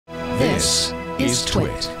This is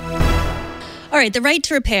TWiT. All right, the right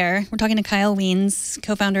to repair. We're talking to Kyle Wiens,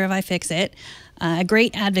 co-founder of iFixit, a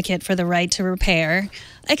great advocate for the right to repair.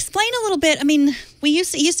 Explain a little bit. I mean,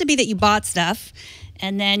 it used to be that you bought stuff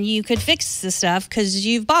and then you could fix the stuff because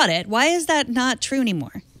you've bought it. Why is that not true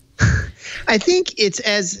anymore? I think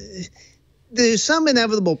there's some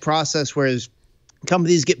inevitable process where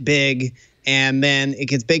companies get big, and then it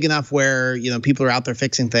gets big enough where, people are out there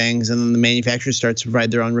fixing things, and then the manufacturer starts to provide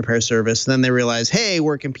their own repair service. And then they realize, hey,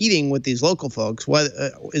 we're competing with these local folks. What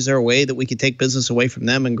is there a way that we could take business away from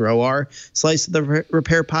them and grow our slice of the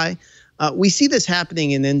repair pie? We see this happening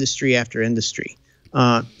in industry after industry.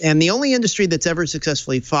 And the only industry that's ever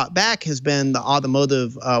successfully fought back has been the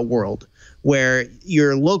automotive world, where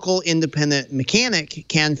your local independent mechanic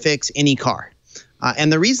can fix any car.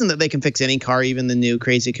 And the reason that they can fix any car, even the new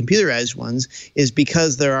crazy computerized ones, is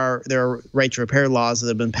because there are right to repair laws that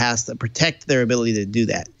have been passed that protect their ability to do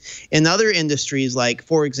that. In other industries, like,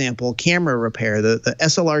 for example, camera repair, the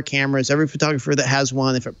SLR cameras, every photographer that has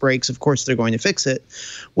one, if it breaks, of course, they're going to fix it.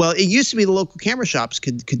 Well, it used to be the local camera shops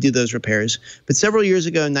could do those repairs. But several years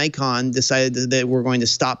ago, Nikon decided that we're going to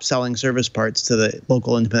stop selling service parts to the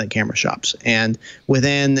local independent camera shops. And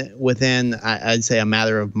within I'd say a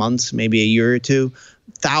matter of months, maybe a year or two,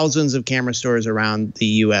 thousands of camera stores around the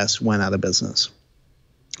U.S. went out of business.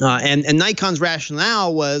 And Nikon's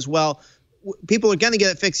rationale was, well, people are going to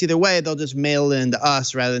get it fixed either way. They'll just mail it into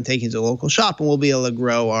us rather than taking it to a local shop, and we'll be able to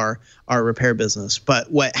grow our repair business.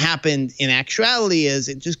 But what happened in actuality is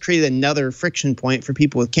it just created another friction point for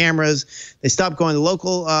people with cameras. They stopped going to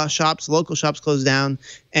local shops. Local shops closed down,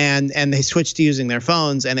 and they switched to using their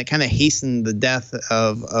phones, and it kind of hastened the death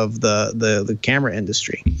of the camera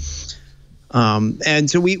industry. And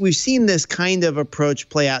so we've seen this kind of approach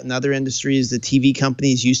play out in other industries. The TV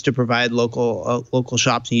companies used to provide local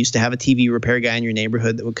shops. You used to have a TV repair guy in your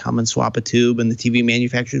neighborhood that would come and swap a tube, and the TV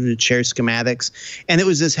manufacturers would share schematics. And it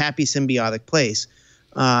was this happy symbiotic place.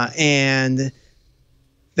 And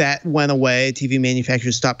that went away. TV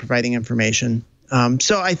manufacturers stopped providing information.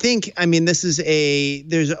 So I think,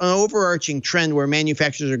 there's an overarching trend where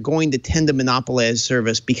manufacturers are going to tend to monopolize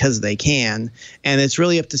service because they can. And it's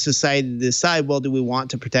really up to society to decide, well, do we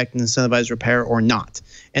want to protect and incentivize repair or not?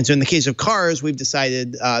 And so in the case of cars, we've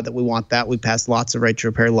decided that we want that. We passed lots of right to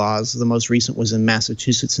repair laws. The most recent was in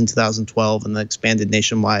Massachusetts in 2012 and then expanded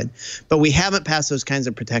nationwide. But we haven't passed those kinds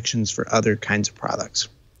of protections for other kinds of products.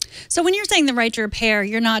 So when you're saying the right to repair,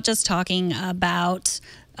 you're not just talking about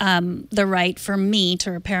the right for me to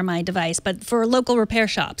repair my device, but for local repair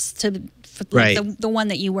shops, right. the one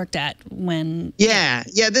that you worked at when. Yeah.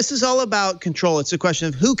 This is all about control. It's a question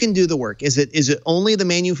of who can do the work. Is it only the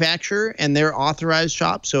manufacturer and their authorized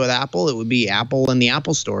shop? So at Apple, it would be Apple and the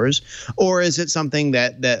Apple stores, or is it something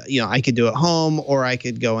that I could do at home, or I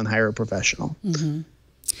could go and hire a professional? Mm-hmm.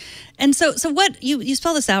 And so what you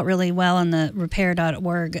spell this out really well on the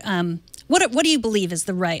repair.org. What do you believe is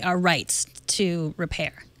our rights to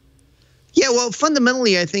repair? Yeah, well,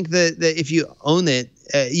 fundamentally, I think that if you own it,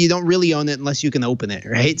 you don't really own it unless you can open it,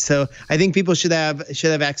 right? So I think people should have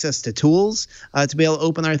access to tools to be able to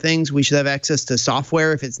open our things. We should have access to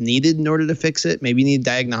software if it's needed in order to fix it. Maybe you need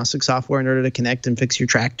diagnostic software in order to connect and fix your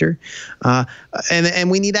tractor, and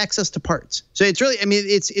we need access to parts. So it's really,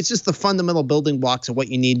 it's just the fundamental building blocks of what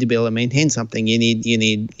you need to be able to maintain something. You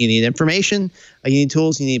need information, you need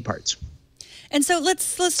tools, you need parts. And so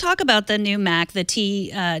let's talk about the new Mac, the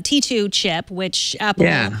T2 chip, which Apple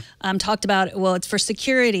talked about. Well, it's for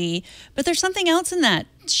security, but there's something else in that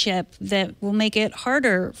chip that will make it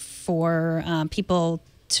harder for people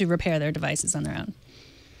to repair their devices on their own.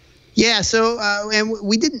 Yeah. So, and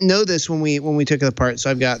we didn't know this when we took it apart.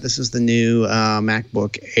 So this is the new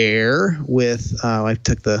MacBook Air with we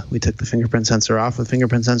took the fingerprint sensor off with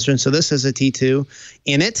fingerprint sensor, and so this has a T2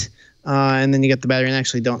 in it. And then you get the battery, and I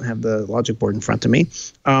actually don't have the logic board in front of me.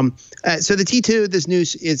 So the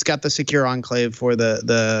T2, it's got the secure enclave for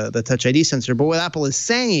the Touch ID sensor. But what Apple is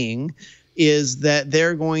saying is that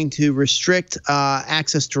they're going to restrict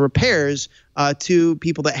access to repairs to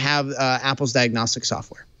people that have Apple's diagnostic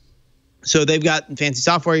software. So they've got fancy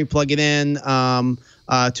software. You plug it in to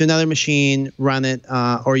another machine, run it,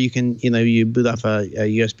 or you can, you boot off a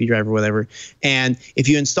USB drive or whatever. And if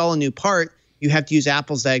you install a new part, you have to use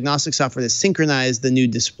Apple's diagnostic software to synchronize the new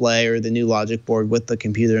display or the new logic board with the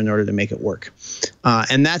computer in order to make it work.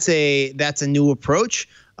 And that's a new approach.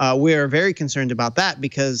 We are very concerned about that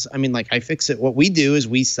because, like iFixit, what we do is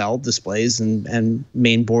we sell displays and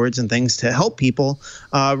main boards and things to help people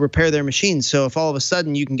repair their machines. So if all of a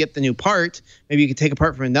sudden you can get the new part, maybe you can take a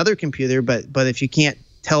part from another computer, but if you can't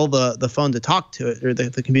tell the phone to talk to it, or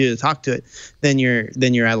the computer to talk to it, then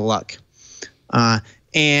you're out of luck.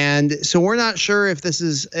 And so we're not sure if this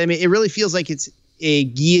is. I mean, it really feels like it's a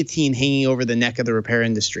guillotine hanging over the neck of the repair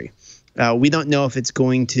industry. We don't know if it's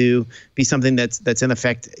going to be something that's in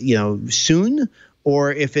effect, soon,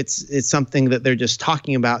 or if it's something that they're just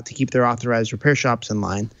talking about to keep their authorized repair shops in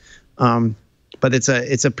line. But it's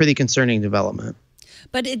a pretty concerning development.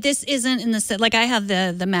 But this isn't in the like I have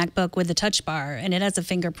the MacBook with the Touch Bar, and it has a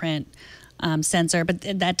fingerprint sensor, but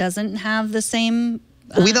that doesn't have the same.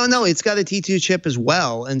 We don't know. It's got a T2 chip as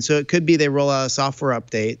well, and so it could be they roll out a software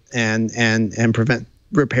update and prevent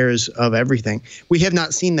repairs of everything. We have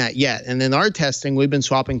not seen that yet. And in our testing, we've been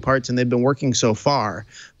swapping parts, and they've been working so far.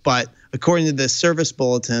 But according to the service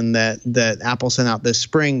bulletin that Apple sent out this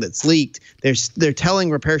spring that's leaked, they're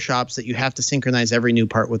telling repair shops that you have to synchronize every new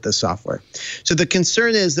part with this software. So the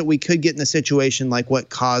concern is that we could get in a situation like what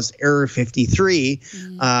caused Error 53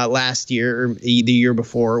 last year or the year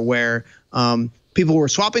before, where people were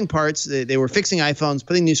swapping parts. They were fixing iPhones,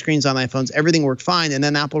 putting new screens on iPhones. Everything worked fine. And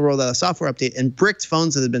then Apple rolled out a software update and bricked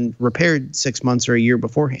phones that had been repaired 6 months or a year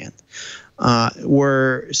beforehand.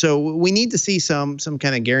 So we need to see some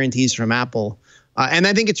kind of guarantees from Apple. And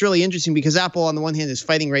I think it's really interesting because Apple, on the one hand, is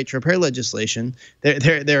fighting right to repair legislation.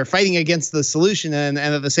 They're fighting against the solution, and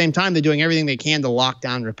at the same time, they're doing everything they can to lock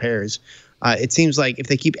down repairs. It seems like if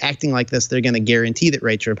they keep acting like this, they're going to guarantee that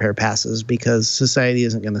right to repair passes because society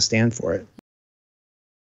isn't going to stand for it.